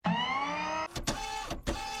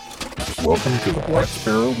Welcome to the Black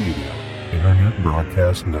Sparrow Media Internet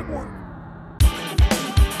Broadcast Network.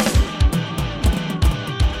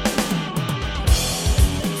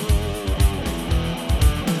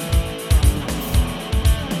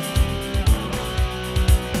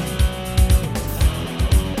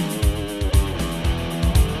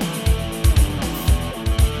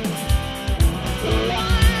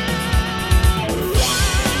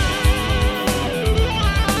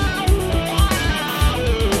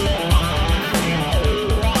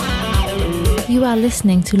 You are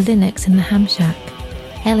listening to Linux in the Ham Shack.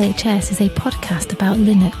 LHS is a podcast about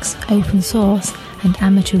Linux, open source, and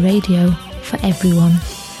amateur radio for everyone.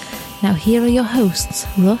 Now here are your hosts,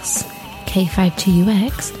 Russ,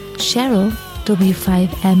 K52UX, Cheryl,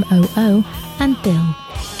 W5MOO, and Bill,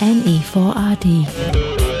 NE4RD.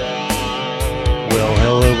 Well,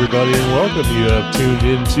 hello everybody and welcome. You have tuned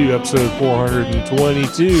into episode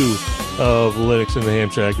 422 of Linux in the Ham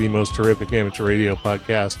Shack, the most terrific amateur radio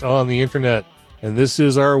podcast on the internet. And this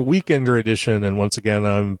is our Weekender edition. And once again,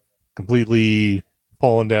 I'm completely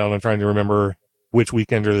falling down and trying to remember which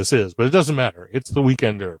Weekender this is. But it doesn't matter. It's the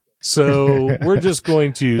Weekender. So we're just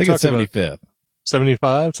going to I think talk it's 75th. about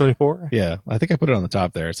 75, 74? Yeah, I think I put it on the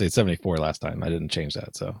top there. It said 74 last time. I didn't change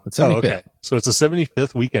that. So it's 75th. Okay. So it's a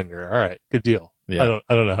 75th Weekender. All right. Good deal. Yeah.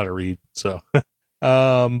 I don't know how to read. So,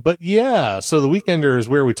 but yeah, so the Weekender is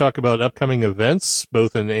where we talk about upcoming events,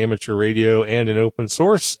 both in amateur radio and in open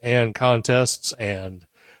source, and contests and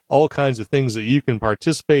all kinds of things that you can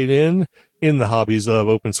participate in the hobbies of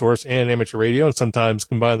open source and amateur radio, and sometimes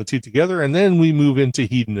combine the two together. And then we move into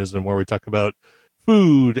hedonism, where we talk about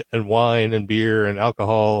food and wine and beer and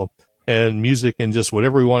alcohol and music and just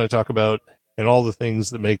whatever we want to talk about and all the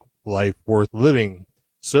things that make life worth living.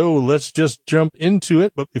 So let's just jump into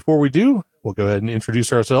it. But before we do, we'll go ahead and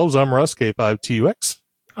introduce ourselves. I'm Russ, K5TUX.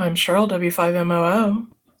 I'm Cheryl, W5MOO.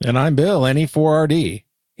 And I'm Bill, NE4RD.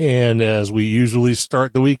 And as we usually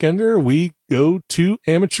start the Weekender, we go to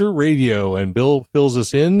amateur radio, and Bill fills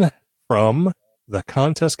us in from the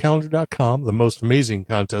contestcalendar.com, the most amazing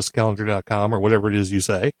contestcalendar.com, or whatever it is you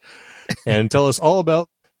say, and tell us all about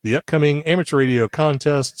the upcoming amateur radio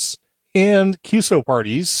contests and QSO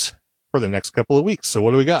parties for the next couple of weeks. So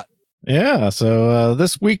what do we got? Yeah, so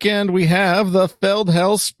this weekend we have the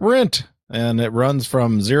Feldhell Sprint, and it runs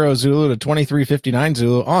from 0 Zulu to 2359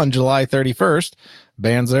 Zulu on July 31st.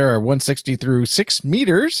 Bands there are 160 through 6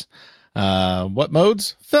 meters. What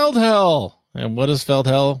modes? Feldhell. And what is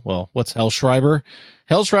Feldhell? Well, what's Hellschreiber?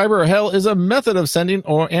 Hellschreiber or Hell is a method of sending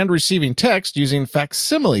and receiving text using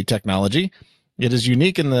facsimile technology. It is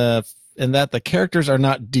unique in that the characters are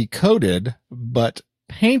not decoded, but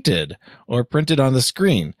painted or printed on the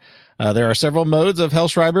screen. There are several modes of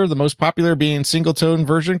Hellschreiber, the most popular being single-tone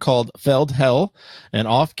version called Feldhell, an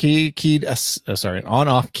on-off keyed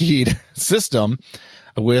system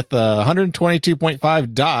with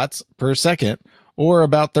 122.5 dots per second, or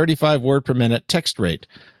about 35 word per minute text rate.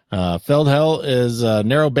 Feldhell is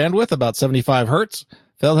narrow bandwidth, about 75 hertz.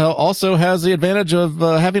 Feldhell also has the advantage of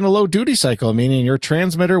having a low duty cycle, meaning your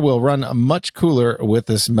transmitter will run much cooler with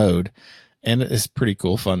this mode. And it's pretty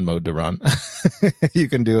cool, fun mode to run. You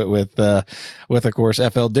can do it with of course,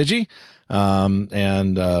 FL Digi.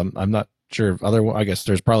 I'm not sure if I guess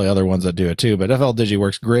there's probably other ones that do it too, but FL Digi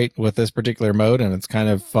works great with this particular mode. And it's kind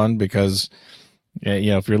of fun because,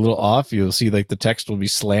 if you're a little off, you'll see like the text will be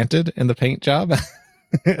slanted in the paint job.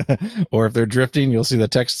 Or if they're drifting, you'll see the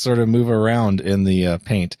text sort of move around in the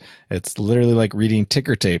paint. It's literally like reading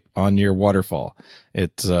ticker tape on your waterfall.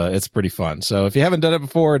 It's pretty fun. So if you haven't done it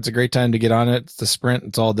before, it's a great time to get on it. It's the Sprint.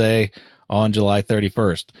 It's all day on July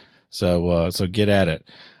 31st. So get at it.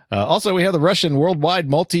 Also, we have the Russian Worldwide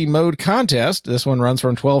Multi-Mode Contest. This one runs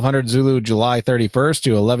from 1200 Zulu July 31st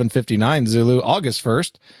to 1159 Zulu August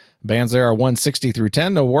 1st. Bands there are 160 through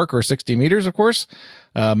 10, no work or 60 meters, of course.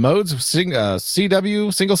 Modes,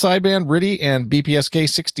 CW, single sideband, RTTY, and BPSK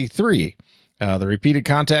 63. The repeated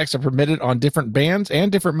contacts are permitted on different bands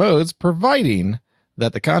and different modes, providing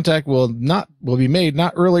that the contact will be made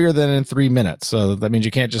not earlier than in 3 minutes. So that means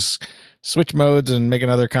you can't just switch modes and make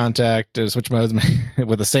another contact, switch modes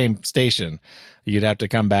with the same station. You'd have to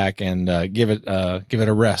come back and give it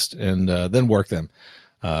a rest and then work them.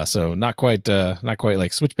 So not quite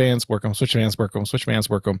like switch bands, work them, switch bands, work them, switch bands,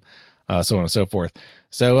 work them, so on and so forth.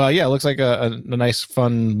 So, it looks like a nice,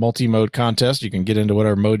 fun multi-mode contest. You can get into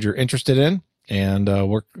whatever mode you're interested in and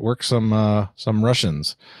work some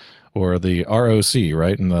Russians, or the ROC,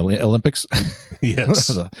 right, in the Olympics. Yes.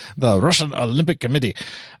 the Russian Olympic Committee.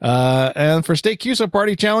 And for state QSO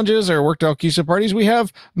party challenges or worked out QSO parties, we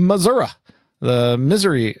have Missouri. The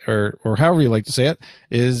Missouri, or however you like to say it,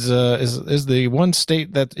 is the one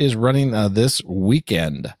state that is running this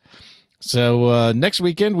weekend. So next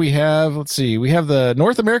weekend we have, the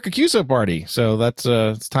North America QSO party. So that's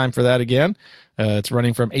it's time for that again. It's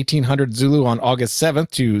running from 1800 Zulu on August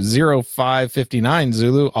 7th to 0559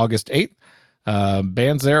 Zulu August 8th.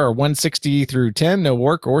 Bands there are 160 through 10, no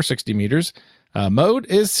work or 60 meters. Mode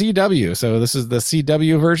is CW. So this is the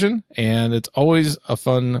CW version, and it's always a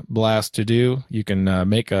fun blast to do. You can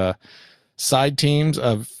make side teams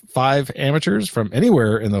of 5 amateurs from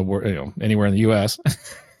anywhere in the world, anywhere in the U.S.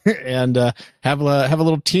 and have a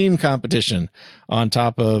little team competition on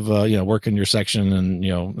top of working your section and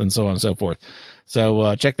and so on and so forth.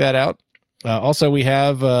 So check that out. Also, we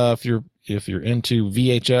have if you're into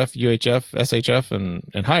VHF, UHF, SHF,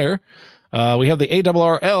 and higher, we have the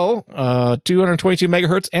ARRL 222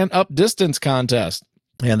 megahertz and up distance contest.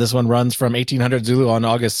 And this one runs from 1800 Zulu on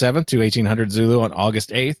August 7th to 1800 Zulu on August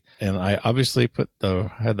 8th. And I obviously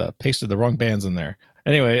pasted the wrong bands in there.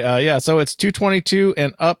 Anyway, so it's 222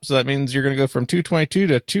 and up. So that means you're going to go from 222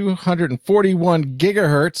 to 241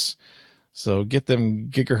 gigahertz. So get them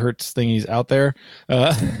gigahertz thingies out there.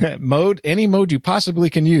 Any mode you possibly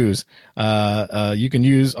can use, you can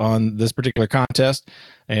use on this particular contest.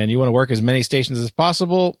 And you want to work as many stations as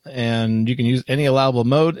possible, and you can use any allowable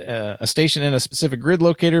mode. A station in a specific grid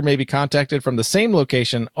locator may be contacted from the same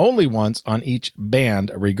location only once on each band,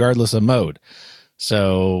 regardless of mode.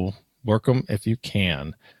 So work them if you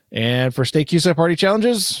can. And for state QSO party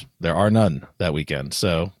challenges, there are none that weekend.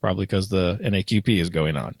 So probably because the NAQP is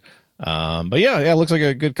going on. But yeah, it looks like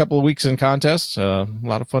a good couple of weeks in contests. A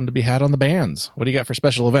lot of fun to be had on the bands. What do you got for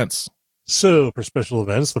special events? So for special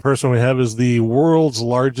events, the first one we have is the world's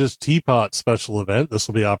largest teapot special event. This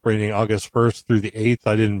will be operating August 1st through the 8th.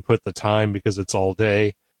 I didn't put the time because it's all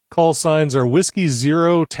day. Call signs are Whiskey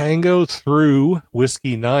 0 Tango through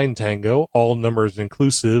Whiskey 9 Tango, all numbers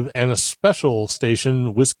inclusive, and a special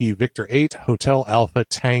station, Whiskey Victor 8 Hotel Alpha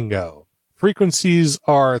Tango. Frequencies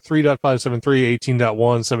are 3.573,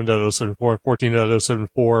 18.1, 7.074,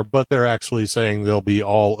 14.074, but they're actually saying they'll be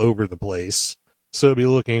all over the place. So be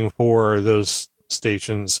looking for those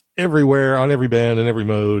stations everywhere, on every band and every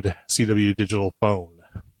mode, CW digital phone.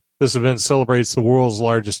 This event celebrates the world's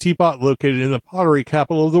largest teapot located in the pottery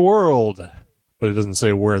capital of the world. But it doesn't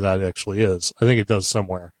say where that actually is. I think it does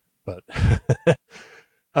somewhere. But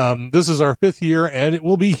this is our 5th year, and it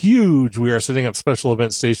will be huge. We are setting up special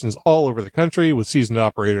event stations all over the country with seasoned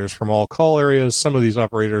operators from all call areas. Some of these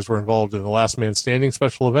operators were involved in the Last Man Standing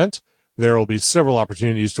special event. There will be several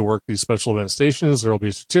opportunities to work these special event stations. There will be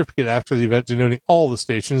a certificate after the event denoting all the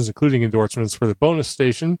stations, including endorsements for the bonus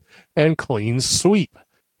station and clean sweep.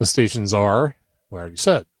 The stations are, I already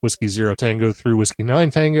said, Whiskey 0 Tango through Whiskey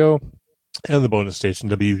 9 Tango, and the bonus station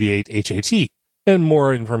WV8 HAT. And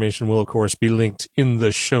more information will, of course, be linked in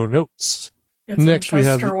the show notes. It's Next, in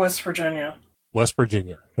Chester, we have West Virginia. West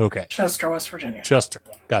Virginia. Okay. Chester, West Virginia. Chester.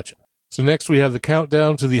 Gotcha. So next we have the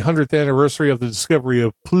countdown to the 100th anniversary of the discovery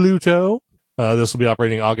of Pluto. This will be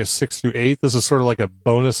operating August 6th through 8th. This is sort of like a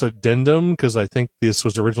bonus addendum because I think this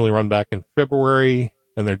was originally run back in February,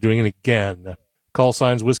 and they're doing it again. Call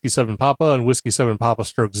signs Whiskey 7 Papa and Whiskey 7 Papa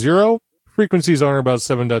stroke 0. Frequencies are about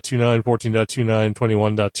 7.29, 14.29,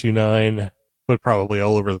 21.29, but probably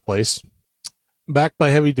all over the place. Backed by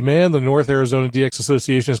heavy demand, the North Arizona DX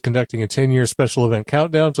Association is conducting a 10-year special event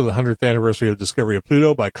countdown to the 100th anniversary of Discovery of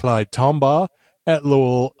Pluto by Clyde Tombaugh at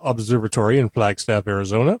Lowell Observatory in Flagstaff,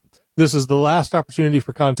 Arizona. This is the last opportunity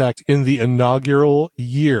for contact in the inaugural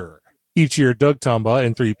year. Each year, Doug Tombaugh,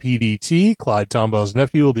 N3 PDT, Clyde Tombaugh's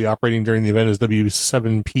nephew, will be operating during the event as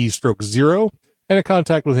W7P/0, and a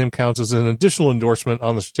contact with him counts as an additional endorsement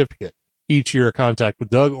on the certificate. Each year, a contact with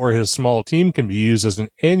Doug or his small team can be used as an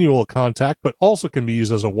annual contact, but also can be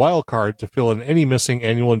used as a wild card to fill in any missing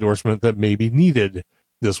annual endorsement that may be needed.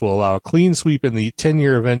 This will allow a clean sweep in the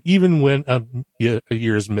 10-year event, even when a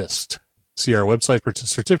year is missed. See our website for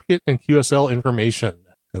certificate and QSL information.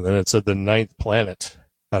 And then it said the 9th planet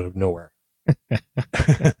out of nowhere. I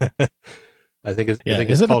think it's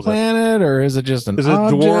is it a planet or is it just an object? It's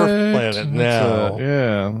a dwarf planet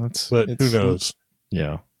now. But who knows?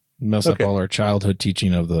 Yeah. Mess up all our childhood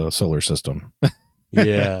teaching of the solar system.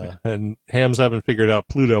 Yeah. And hams haven't figured out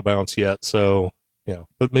Pluto bounce yet. So, yeah,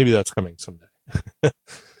 but maybe that's coming someday.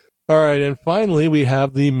 All right. And finally, we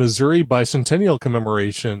have the Missouri Bicentennial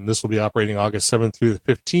Commemoration. This will be operating August 7th through the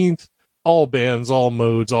 15th. All bands, all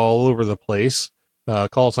modes, all over the place.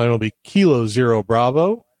 Call sign will be Kilo 0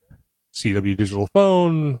 Bravo. CW digital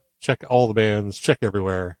phone. Check all the bands. Check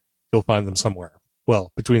everywhere. You'll find them somewhere.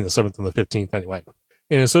 Well, between the 7th and the 15th anyway.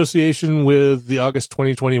 In association with the August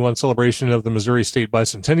 2021 celebration of the Missouri State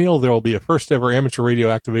Bicentennial, there will be a first ever amateur radio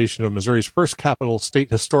activation of Missouri's first capital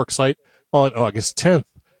state historic site on August 10th.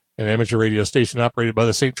 An amateur radio station operated by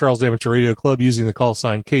the St. Charles Amateur Radio Club using the call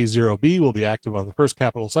sign K0B will be active on the first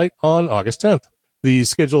capital site on August 10th. The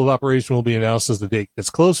schedule of operation will be announced as the date gets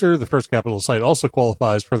closer. The first capital site also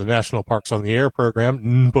qualifies for the National Parks on the Air program,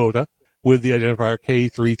 NPOTA, with the identifier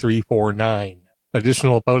K3349.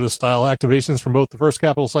 Additional POTA-style activations from both the first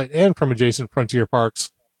capital site and from adjacent frontier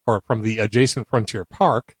parks, or from the adjacent frontier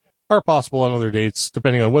park, are possible on other dates,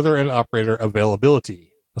 depending on weather and operator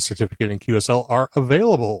availability. A certificate and QSL are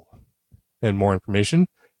available. And more information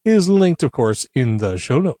is linked, of course, in the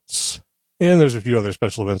show notes. And there's a few other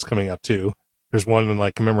special events coming up, too. There's one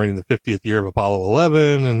like commemorating the 50th year of Apollo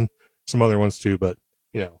 11 and some other ones, too, but,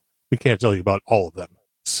 we can't tell you about all of them.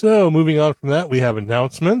 So, moving on from that, we have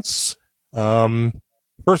announcements.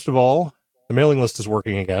 First of all, the mailing list is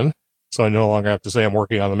working again, so I no longer have to say I'm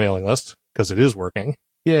working on the mailing list, because it is working.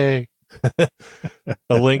 Yay! A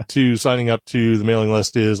link to signing up to the mailing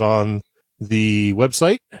list is on the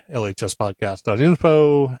website,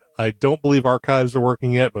 lhspodcast.info. I don't believe archives are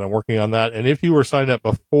working yet, but I'm working on that. And if you were signed up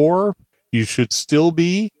before, you should still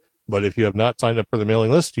be. But if you have not signed up for the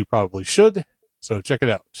mailing list, you probably should. So check it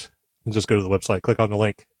out. And just go to the website, click on the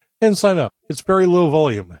link, and sign up. It's very low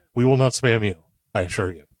volume. We will not spam you, I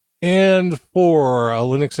assure you. And for a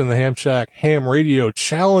Linux in the Ham Shack Ham Radio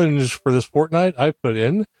Challenge for this fortnight, I put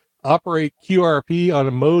in operate QRP on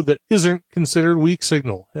a mode that isn't considered weak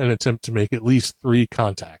signal and attempt to make at least 3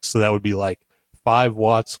 contacts. So that would be like 5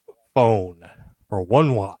 watts phone or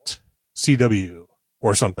 1 watt CW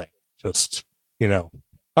or something. Just,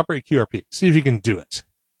 operate QRP. See if you can do it.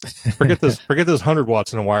 Forget those 100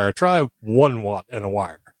 watts in a wire. Try 1 watt in a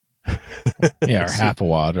wire. Yeah, or half a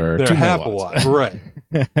watt or they're 2 half watts. A watt,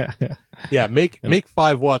 right? Yeah, make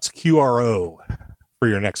 5 watts QRO for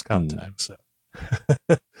your next contact. So,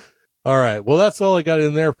 all right. Well, that's all I got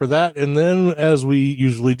in there for that. And then, as we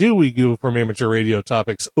usually do, we go from amateur radio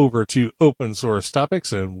topics over to open source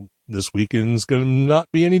topics, and this weekend's going to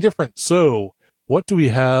not be any different. So, what do we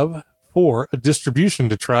have for a distribution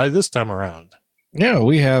to try this time around? Yeah,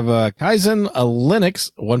 we have Kaizen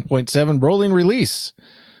Linux 1.7 rolling release.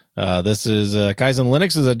 This is Kaizen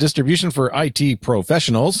Linux is a distribution for IT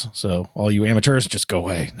professionals. So all you amateurs, just go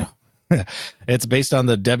away. No. It's based on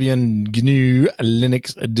the Debian GNU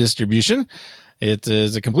Linux distribution. It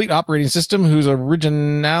is a complete operating system whose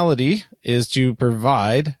originality is to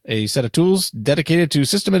provide a set of tools dedicated to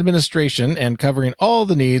system administration and covering all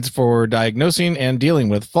the needs for diagnosing and dealing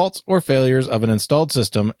with faults or failures of an installed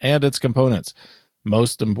system and its components.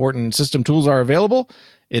 Most important system tools are available.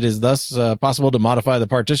 It is thus possible to modify the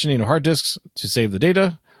partitioning of hard disks to save the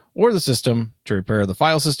data, or the system to repair the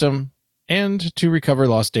file system, and to recover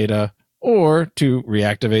lost data, or to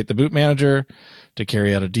reactivate the boot manager, to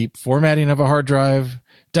carry out a deep formatting of a hard drive,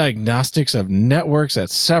 diagnostics of networks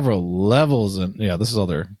at several levels, and this is all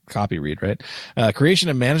their copy read, right? Creation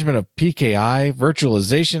and management of PKI,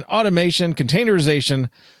 virtualization, automation, containerization,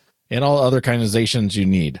 and all other kindizations you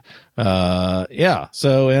need.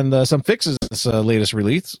 So, and some fixes this latest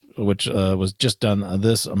release, which was just done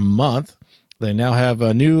this month. They now have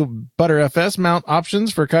new ButterFS mount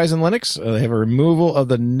options for Kaizen Linux. They have a removal of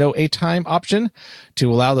the no A-time option to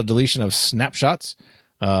allow the deletion of snapshots.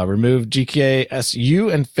 Removed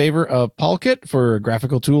GKSU in favor of PaulKit for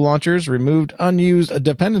graphical tool launchers. Removed unused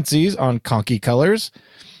dependencies on Conky colors.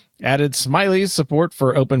 Added Smiley's support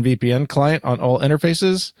for OpenVPN client on all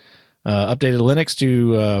interfaces. Updated Linux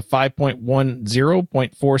to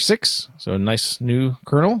 5.10.46. So a nice new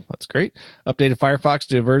kernel. That's great. Updated Firefox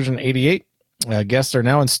to version 88. Guests are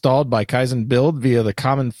now installed by Kaizen build via the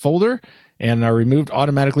common folder and are removed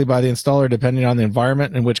automatically by the installer depending on the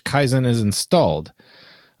environment in which Kaizen is installed.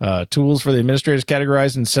 Tools for the administrators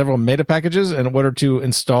categorized in several meta packages in order to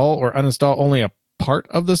install or uninstall only a part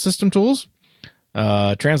of the system tools.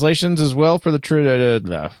 Translations as well for the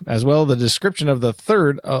the description of the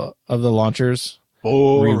third of the launchers.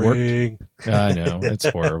 Boring. I know, it's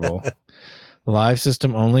horrible. Live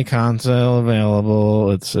system only console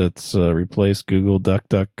available. It's replaced Google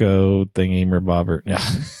DuckDuckGo thingy bobber. Yeah.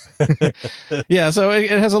 Yeah, so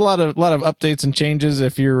it has a lot of updates and changes.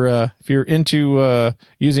 If you're into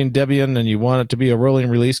using Debian and you want it to be a rolling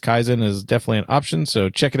release, Kaizen is definitely an option. So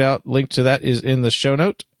check it out. Link to that is in the show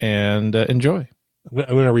note, and enjoy. I'm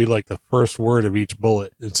going to read like the first word of each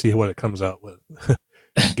bullet and see what it comes out with.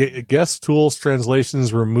 Guest tools,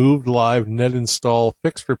 translations, removed, live, net install,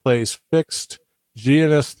 fixed, replace, fixed,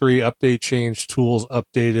 GNS3, update, change, tools,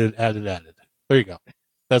 updated, added. There you go.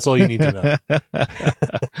 That's all you need to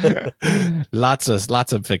know. Lots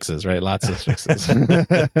of fixes, right? Lots of fixes.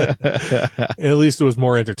 At least it was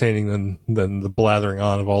more entertaining than the blathering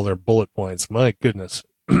on of all their bullet points. My goodness.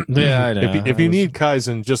 Yeah, I know. If you need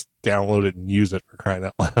Kaizen, just download it and use it, for crying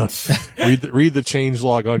out loud. read the change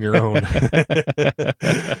log on your own.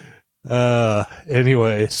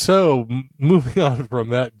 Anyway, so moving on from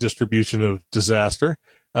that distribution of disaster,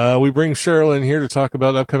 we bring Cheryl in here to talk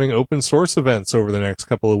about upcoming open source events over the next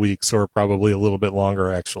couple of weeks, or probably a little bit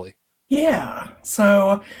longer, actually. Yeah.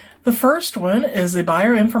 So the first one is the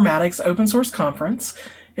Bioinformatics Open Source Conference.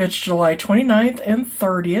 It's July 29th and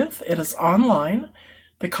 30th. It is online.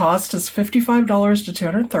 The cost is $55 to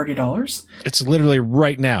 $230. It's literally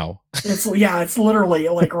right now. It's literally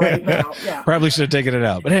like right now. Yeah. Probably should have taken it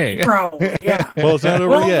out, but hey. Probably, yeah. Well, it's not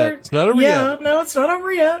over yet. It's not over yet. No, it's not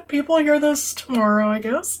over yet. People hear this tomorrow, I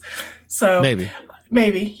guess. So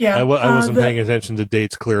Maybe, yeah. I wasn't paying attention to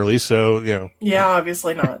dates clearly, so, Yeah,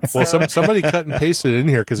 obviously not. So. Well, somebody cut and pasted it in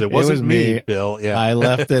here because it wasn't me, Bill. Yeah, I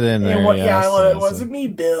left it in there. It wasn't me,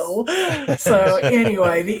 Bill. So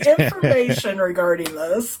anyway, the information regarding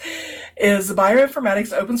this is the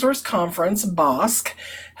Bioinformatics Open Source Conference, BOSC,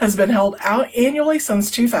 has been held out annually since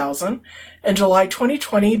 2000. In July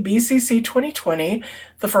 2020, BCC 2020,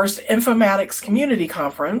 the first Informatics Community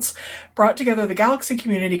Conference, brought together the Galaxy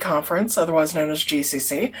Community Conference, otherwise known as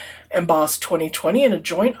GCC, and BOSC 2020 in a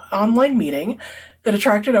joint online meeting that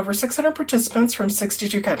attracted over 600 participants from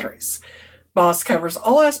 62 countries. BOSC covers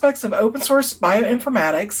all aspects of open source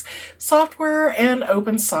bioinformatics, software, and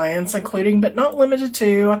open science, including but not limited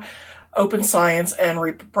to open science and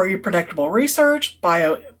reproducible research,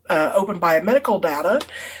 open biomedical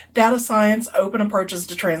data science, open approaches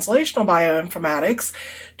to translational bioinformatics,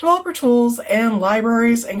 developer tools and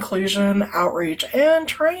libraries, inclusion, outreach, and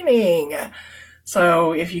training.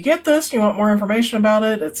 So if you get this, you want more information about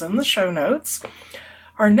it, it's in the show notes.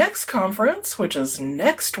 Our next conference, which is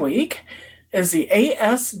next week, is the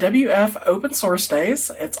ASWF Open Source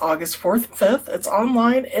Days. It's August 4th and 5th. It's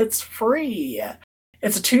online. It's free.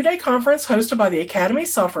 It's a 2-day conference hosted by the Academy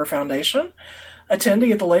Software Foundation. Attend to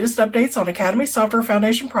get the latest updates on Academy Software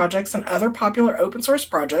Foundation projects and other popular open source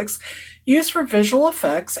projects used for visual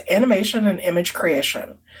effects, animation, and image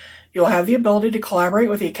creation. You'll have the ability to collaborate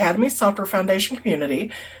with the Academy Software Foundation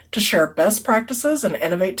community to share best practices and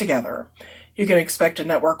innovate together. You can expect to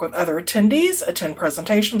network with other attendees, attend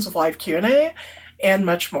presentations with live Q&A, and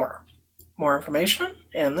much more. More information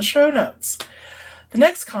in the show notes. The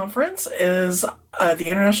next conference is the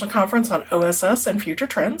International Conference on OSS and Future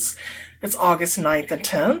Trends. It's August 9th and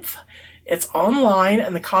 10th. It's online,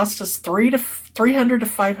 and the cost is 300 to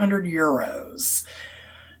 500 euros.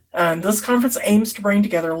 And this conference aims to bring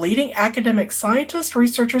together leading academic scientists,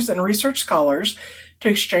 researchers, and research scholars to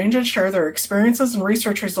exchange and share their experiences and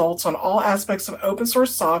research results on all aspects of open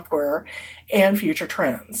source software and future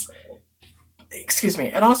trends.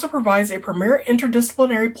 It also provides a premier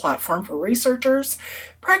interdisciplinary platform for researchers,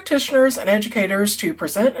 practitioners, and educators to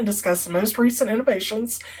present and discuss the most recent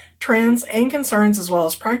innovations, trends, and concerns, as well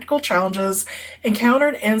as practical challenges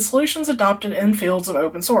encountered and solutions adopted in fields of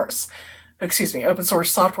open source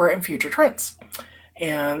software and future trends.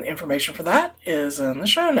 And information for that is in the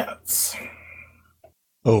show notes.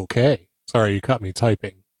 Okay. Sorry, you caught me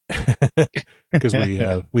typing. Because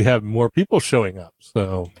we have more people showing up.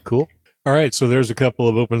 So cool. All right, so there's a couple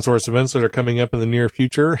of open source events that are coming up in the near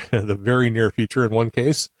future, the very near future in one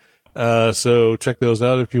case. So check those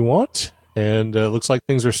out if you want. And looks like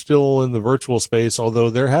things are still in the virtual space,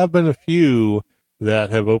 although there have been a few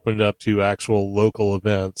that have opened up to actual local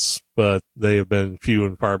events, but they have been few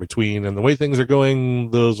and far between. And the way things are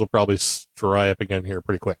going, those will probably dry up again here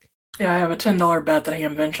pretty quick. Yeah, I have a $10 bet that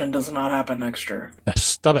Hamvention does not happen next year.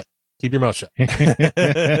 Stop it. Keep your mouth shut.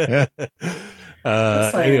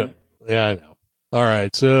 Anyway. Yeah, I know. All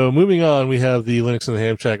right, so moving on, we have the Linux in the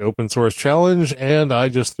Ham Shack Open Source Challenge, and I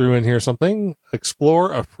just threw in here something.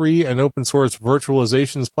 Explore a free and open source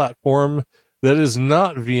virtualizations platform that is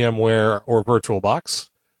not VMware or VirtualBox,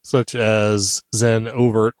 such as Zen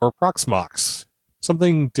Overt or Proxmox.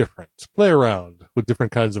 Something different. Play around with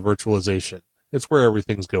different kinds of virtualization. It's where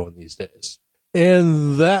everything's going these days.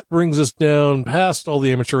 And that brings us down past all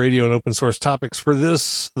the amateur radio and open source topics for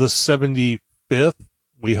this, the 75th,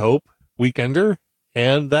 we hope, weekender.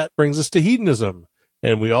 And that brings us to hedonism.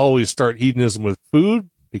 And we always start hedonism with food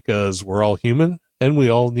because we're all human and we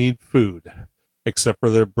all need food, except for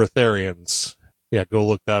the breatharians. Yeah, go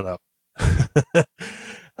look that up.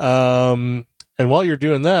 And while you're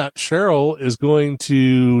doing that, Cheryl is going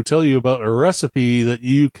to tell you about a recipe that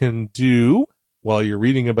you can do while you're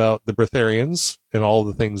reading about the breatharians and all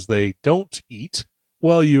the things they don't eat.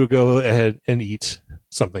 well, you go ahead and eat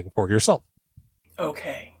something for yourself.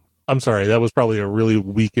 Okay. I'm sorry, that was probably a really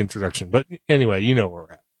weak introduction, but anyway, you know where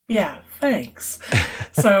we're at. Yeah, thanks.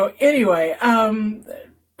 So anyway,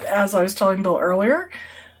 as I was telling Bill earlier,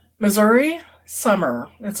 Missouri, summer.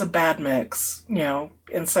 It's a bad mix.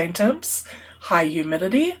 Insane temps, high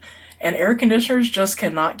humidity, and air conditioners just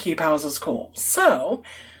cannot keep houses cool. So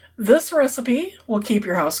this recipe will keep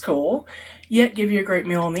your house cool, yet give you a great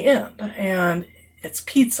meal in the end. And it's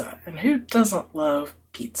pizza. And who doesn't love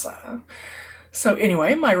pizza? So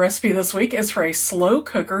anyway, my recipe this week is for a slow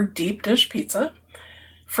cooker deep dish pizza.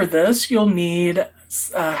 For this, you'll need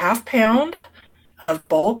a half pound of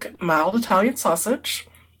bulk mild Italian sausage,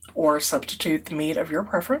 or substitute the meat of your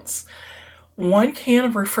preference, 1 can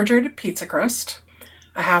of refrigerated pizza crust,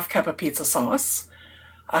 a half cup of pizza sauce,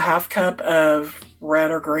 a half cup of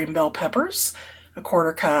red or green bell peppers, a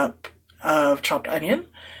quarter cup of chopped onion,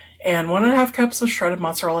 and 1.5 cups of shredded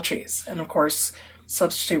mozzarella cheese. And of course,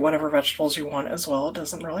 substitute whatever vegetables you want as well. It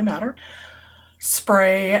doesn't really matter.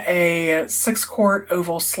 Spray a 6-quart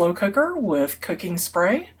oval slow cooker with cooking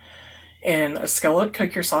spray. In a skillet,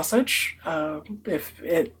 cook your sausage.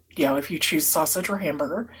 If you choose sausage or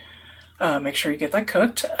hamburger, make sure you get that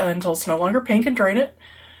cooked until it's no longer pink and drain it.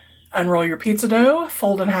 Unroll your pizza dough,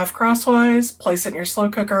 fold in half crosswise, place it in your slow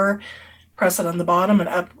cooker, press it on the bottom and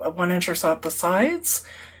up 1 inch or so up the sides.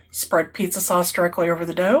 Spread pizza sauce directly over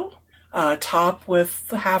the dough. Top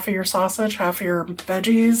with half of your sausage, half of your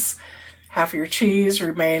veggies, half of your cheese.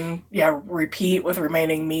 Repeat with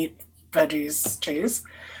remaining meat, veggies, cheese.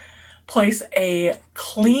 Place a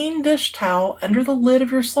clean dish towel under the lid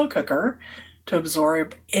of your slow cooker to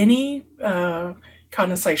absorb any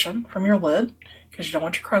condensation from your lid, because you don't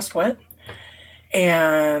want your crust wet.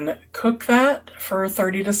 And cook that for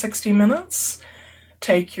 30 to 60 minutes.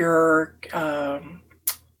 Cook it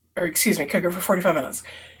for 45 minutes.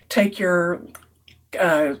 Take your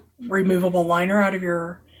removable liner out of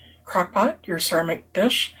your crock pot, your ceramic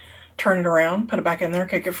dish, turn it around, put it back in there,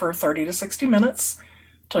 cook it for 30 to 60 minutes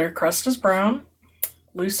till your crust is brown.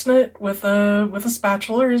 Loosen it with a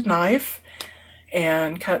spatula or a knife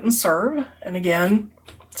and cut and serve. And again,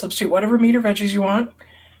 substitute whatever meat or veggies you want.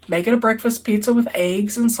 Make it a breakfast pizza with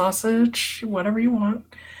eggs and sausage, whatever you want.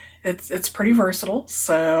 It's pretty versatile.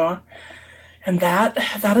 So, and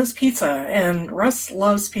that is pizza. And Russ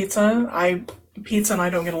loves pizza. Pizza and I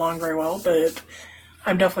don't get along very well, but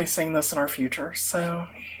I'm definitely seeing this in our future. So,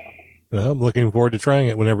 well, I'm looking forward to trying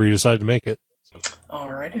it whenever you decide to make it.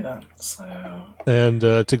 Alrighty then. So, and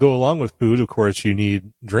to go along with food, of course, you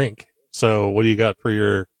need drink. So, what do you got for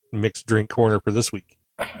your mixed drink corner for this week?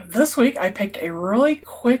 This week, I picked a really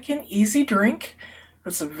quick and easy drink.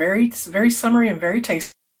 It's very summery and very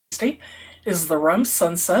tasty. Is the Rum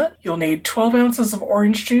Sunset. You'll need 12 ounces of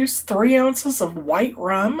orange juice, 3 ounces of white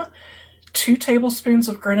rum, 2 tablespoons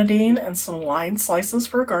of grenadine, and some lime slices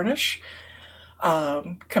for a garnish.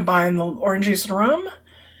 Combine the orange juice and rum.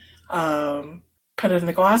 Put it in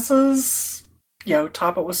the glasses.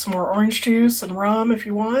 Top it with some more orange juice and rum if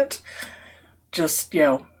you want. Just,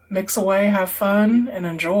 mix away, have fun, and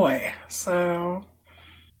enjoy. So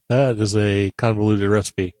that is a convoluted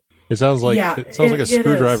recipe. It sounds like a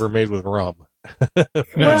screwdriver made with rum. Well,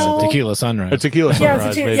 it's a tequila sunrise. A tequila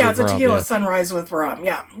sunrise. It's a tequila sunrise with rum.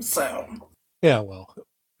 Yeah. So. Yeah. Well,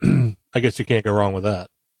 I guess you can't go wrong with that.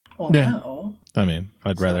 Well, yeah. No. I mean,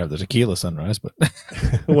 I'd rather have the tequila sunrise, but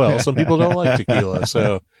well, some people don't like tequila,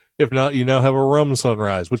 so if not, you now have a rum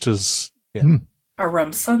sunrise, which is a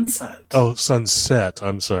rum sunset. Oh, sunset.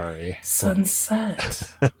 I'm sorry.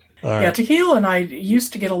 Sunset. Right. Yeah, tequila and I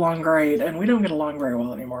used to get along great, and we don't get along very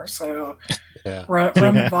well anymore. So, yeah. rum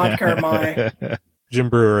and vodka are my. Jim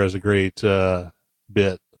Brewer has a great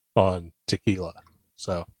bit on tequila.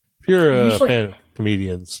 So, if you're a fan of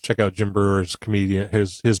comedians, check out Jim Brewer's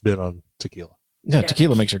his bit on tequila. Yeah,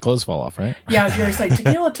 tequila makes your clothes fall off, right? Yeah, I was going to say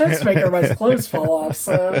tequila tends to make everybody's clothes fall off.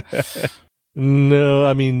 So, no,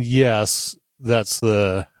 I mean, yes, that's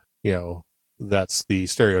the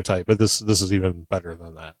stereotype, but this is even better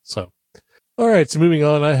than that. So, all right, so moving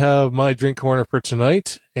on, I have my drink corner for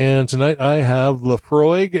tonight, and tonight I have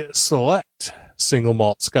Lafroig Select single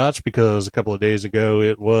malt Scotch because a couple of days ago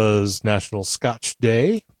it was National Scotch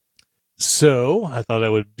Day. So I thought I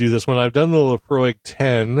would do this one. I've done the Lafroig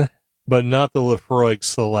 10, but not the Lafroig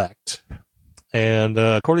Select. And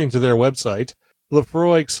according to their website,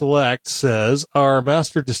 Lafroig Select says, our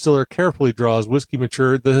master distiller carefully draws whiskey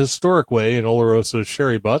matured the historic way in Oloroso's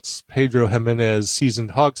sherry butts, Pedro Jimenez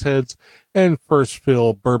seasoned hogsheads, and first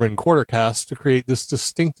fill bourbon quarter casks to create this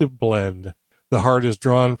distinctive blend. The heart is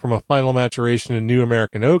drawn from a final maturation in New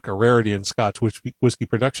American Oak, a rarity in Scotch whiskey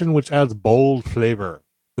production, which adds bold flavor.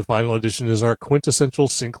 The final edition is our quintessential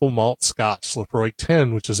single malt Scotch, Lefroy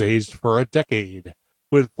 10, which is aged for a decade.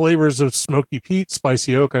 With flavors of smoky peat,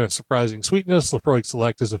 spicy oak, and a surprising sweetness, Lefroy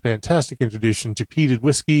Select is a fantastic introduction to peated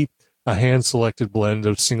whiskey. A hand-selected blend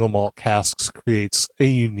of single malt casks creates a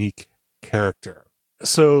unique character.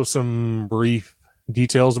 So some brief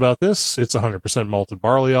details about this. It's 100% malted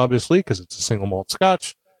barley, obviously, because it's a single malt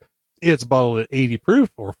Scotch. It's bottled at 80 proof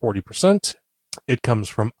or 40%. It comes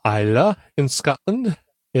from Islay in Scotland.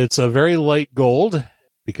 It's a very light gold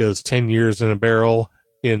because 10 years in a barrel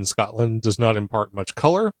in Scotland does not impart much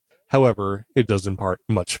color. However, it does impart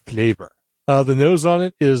much flavor. The nose on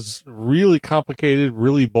it is really complicated,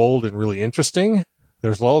 really bold, and really interesting.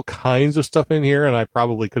 There's all kinds of stuff in here, and I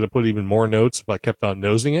probably could have put even more notes if I kept on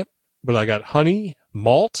nosing it. But I got honey,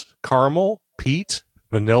 malt, caramel, peat,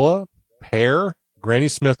 vanilla, pear, Granny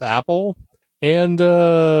Smith apple, and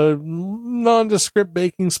nondescript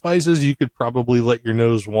baking spices. You could probably let your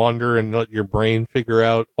nose wander and let your brain figure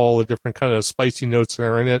out all the different kind of spicy notes that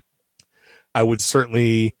are in it. I would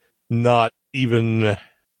certainly not even,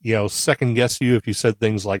 second guess you if you said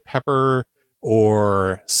things like pepper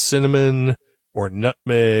or cinnamon or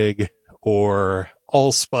nutmeg or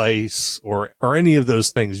allspice or any of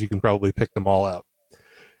those things. You can probably pick them all out.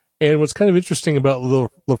 And what's kind of interesting about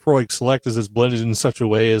Lefroy Select is it's blended in such a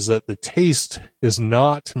way is that the taste is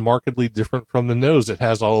not markedly different from the nose. It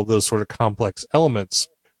has all of those sort of complex elements.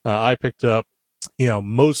 I picked up,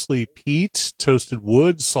 mostly peat, toasted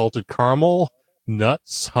wood, salted caramel,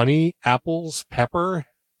 nuts, honey, apples, pepper,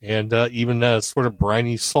 and even a sort of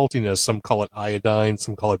briny saltiness. Some call it iodine,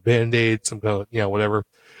 some call it Band-Aid, some call it, whatever.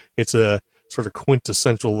 It's a sort of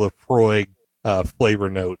quintessential Lefroy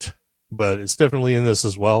flavor note, but it's definitely in this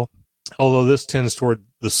as well. Although this tends toward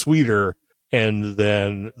the sweeter end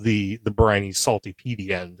than the briny, salty,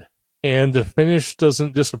 peaty end. And the finish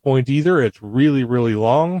doesn't disappoint either. It's really, really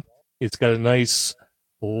long. It's got a nice,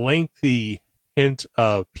 lengthy hint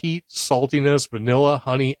of peat, saltiness, vanilla,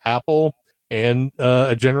 honey, apple, and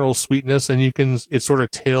a general sweetness. And it sort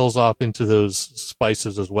of tails off into those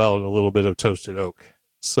spices as well, and a little bit of toasted oak.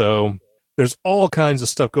 So there's all kinds of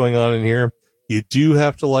stuff going on in here. You do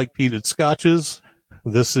have to like peated scotches.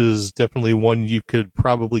 This is definitely one you could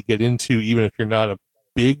probably get into, even if you're not a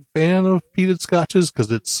big fan of peated scotches,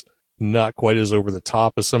 because it's not quite as over the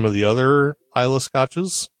top as some of the other Islay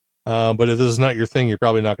scotches. But if this is not your thing, you're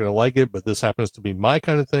probably not going to like it. But this happens to be my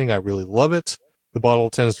kind of thing. I really love it. The bottle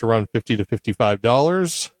tends to run $50 to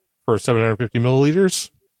 $55 for 750 milliliters,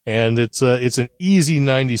 and it's an easy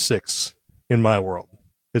 96 in my world.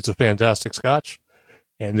 It's a fantastic scotch,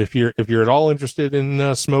 and if you're at all interested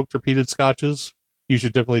in smoked or peated scotches, you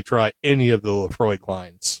should definitely try any of the Lefroy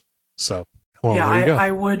lines. So, well, yeah, there you go.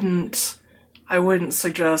 I wouldn't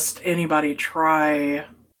suggest anybody try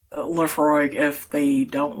Lefroy if they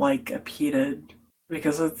don't like a peated,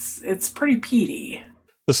 because it's pretty peaty.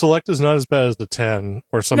 The Select is not as bad as the 10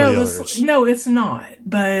 or some of the others. No, it's not,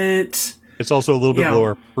 but it's also a little bit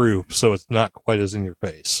lower proof, so it's not quite as in your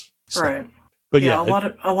face. So. Right. But a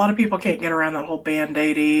lot of people can't get around that whole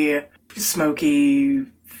Band-Aidy, smoky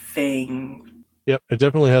thing. Yep, it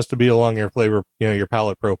definitely has to be along your flavor, your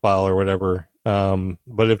palate profile or whatever.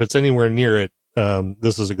 But if it's anywhere near it,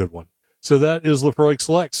 this is a good one. So that is Lefroy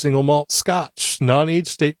Select Single Malt Scotch. Non-age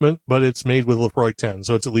statement, but it's made with Lefroy 10,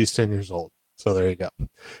 so it's at least 10 years old. So there you go.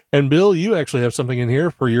 And Bill, you actually have something in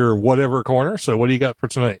here for your whatever corner. So what do you got for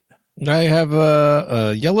tonight? I have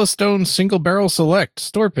a Yellowstone Single Barrel Select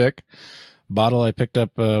store pick bottle I picked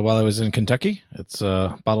up while I was in Kentucky. It's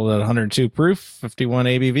bottled at 102 proof, 51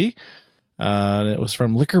 ABV. It was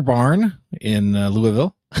from Liquor Barn in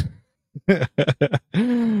Louisville.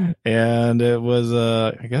 And it was,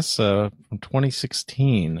 I guess, from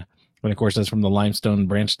 2016. And of course, that's from the Limestone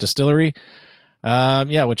Branch Distillery.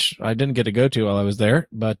 Which I didn't get to go to while I was there,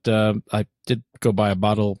 but I did go buy a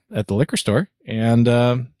bottle at the liquor store, and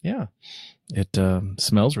it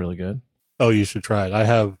smells really good. Oh, you should try it. I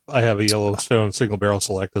have a Yellowstone Single Barrel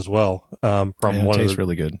Select as well. From one it tastes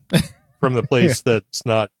really good. From the place that's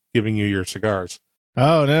not giving you your cigars.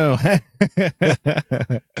 Oh no.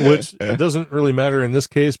 Which doesn't really matter in this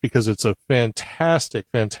case because it's a fantastic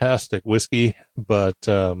whiskey, but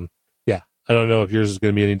I don't know if yours is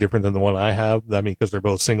going to be any different than the one I have. I mean, because they're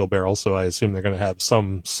both single barrel, so I assume they're going to have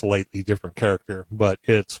some slightly different character, but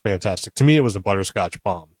it's fantastic. To me, it was a butterscotch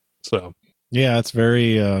bomb. So yeah, it's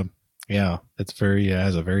very,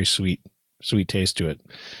 has a very sweet taste to it.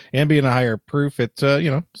 And being a higher proof, it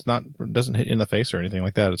doesn't hit you in the face or anything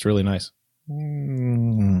like that. It's really nice.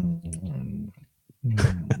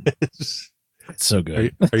 It's so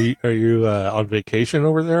good. Are you on vacation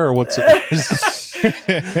over there, or what's it?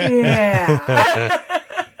 Yeah.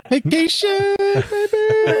 Vacation,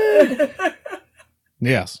 baby.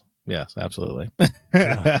 Yes, absolutely.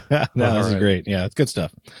 No, this is great. Yeah, it's good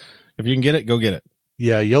stuff. If you can get it, go get it.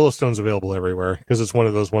 Yeah, Yellowstone's available everywhere because it's one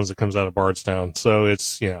of those ones that comes out of Bardstown. So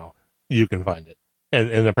it's, you can find it.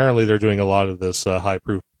 And apparently they're doing a lot of this high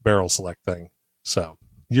proof barrel select thing. So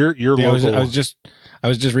your local. I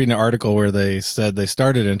was just reading an article where they said they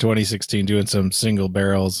started in 2016 doing some single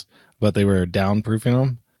barrels, but they were downproofing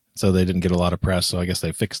them. So they didn't get a lot of press. So I guess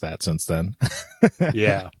they fixed that since then.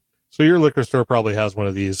 Yeah. So your liquor store probably has one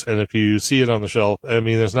of these. And if you see it on the shelf, I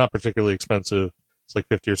mean, it's not particularly expensive. It's like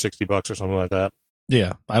 $50 or $60 or something like that.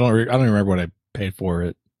 Yeah. I don't remember what I paid for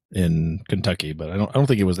it in Kentucky, but I don't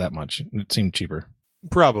think it was that much. It seemed cheaper.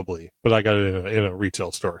 Probably, but I got it in a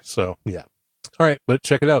retail store. So yeah. All right. But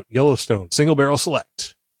check it out. Yellowstone Single Barrel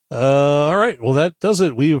Select. All right. Well, that does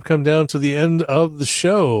it. We've come down to the end of the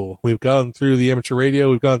show. We've gone through the amateur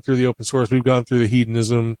radio. We've gone through the open source. We've gone through the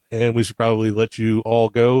hedonism, and we should probably let you all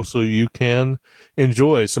go so you can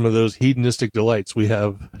enjoy some of those hedonistic delights we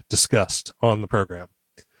have discussed on the program.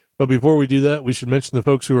 But before we do that, we should mention the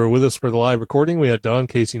folks who are with us for the live recording. We had Don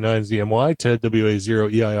KC9ZMY, Ted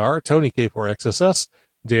WA0EIR, Tony K4XSS,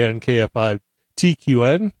 Dan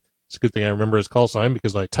KF5TQN. It's a good thing I remember his call sign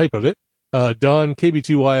because I typoed it. Don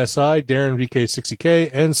KB2YSI, Darren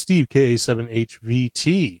VK60K, and Steve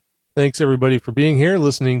K7HVT. Thanks everybody for being here,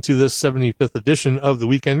 listening to this 75th edition of The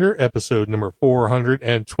Weekender, episode number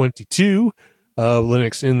 422 of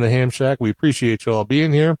Linux in the Ham Shack. We appreciate you all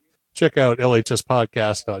being here. Check out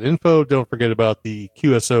LHSpodcast.info. Don't forget about the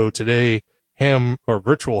QSO Today Ham or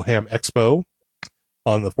Virtual Ham Expo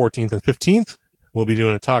on the 14th and 15th. We'll be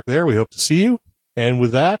doing a talk there. We hope to see you. And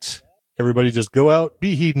with that, everybody just go out,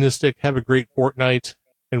 be hedonistic, have a great fortnight,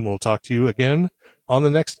 and we'll talk to you again on the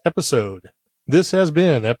next episode. This has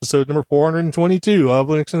been episode number 422 of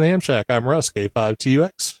Linux in the Ham Shack. I'm Russ,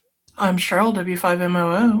 K5TUX. I'm Cheryl,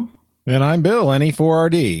 W5MOO. And I'm Bill,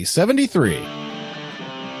 NE4RD 73.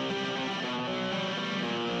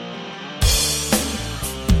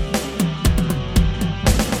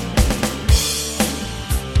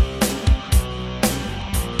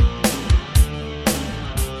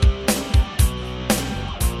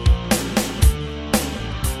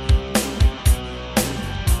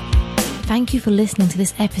 Thank you for listening to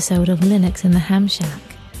this episode of Linux in the Ham Shack.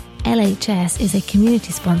 LHS is a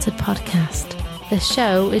community-sponsored podcast. The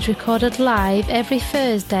show is recorded live every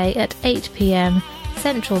Thursday at 8 p.m.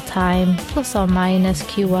 Central Time, ±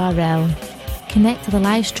 QRL. Connect to the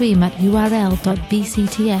live stream at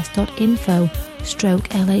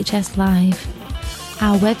url.bcts.info/LHS Live.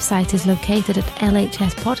 Our website is located at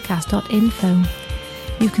lhspodcast.info.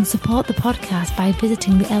 You can support the podcast by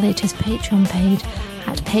visiting the LHS Patreon page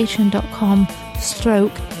at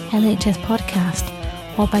patreon.com/LHS Podcast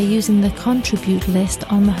or by using the contribute list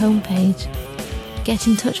on the homepage. Get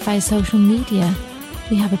in touch via social media.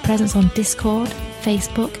 We have a presence on Discord,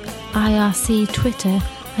 Facebook, IRC, Twitter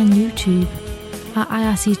and YouTube. Our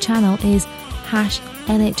IRC channel is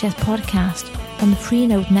 #LHS Podcast on the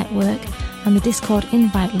Freenode network, and the Discord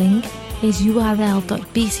invite link is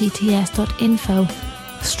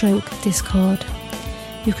url.bcts.info/Discord.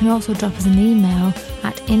 You can also drop us an email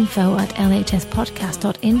at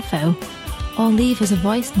info@lhspodcast.info or leave us a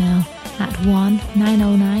voicemail at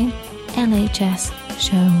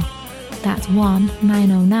 1-909-LHS-SHOW. That's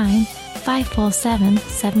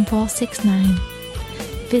 1-909-547-7469.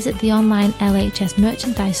 Visit the online LHS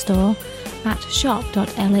merchandise store at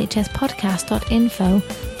shop.lhspodcast.info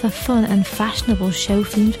for fun and fashionable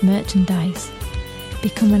show-themed merchandise.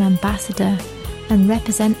 Become an ambassador and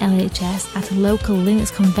represent LHS at a local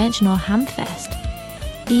Linux convention or Hamfest.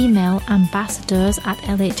 Email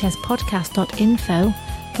ambassadors@lhspodcast.info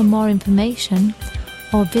for more information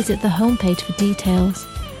or visit the homepage for details.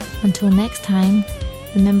 Until next time,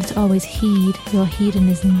 remember to always heed your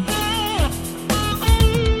hedonism.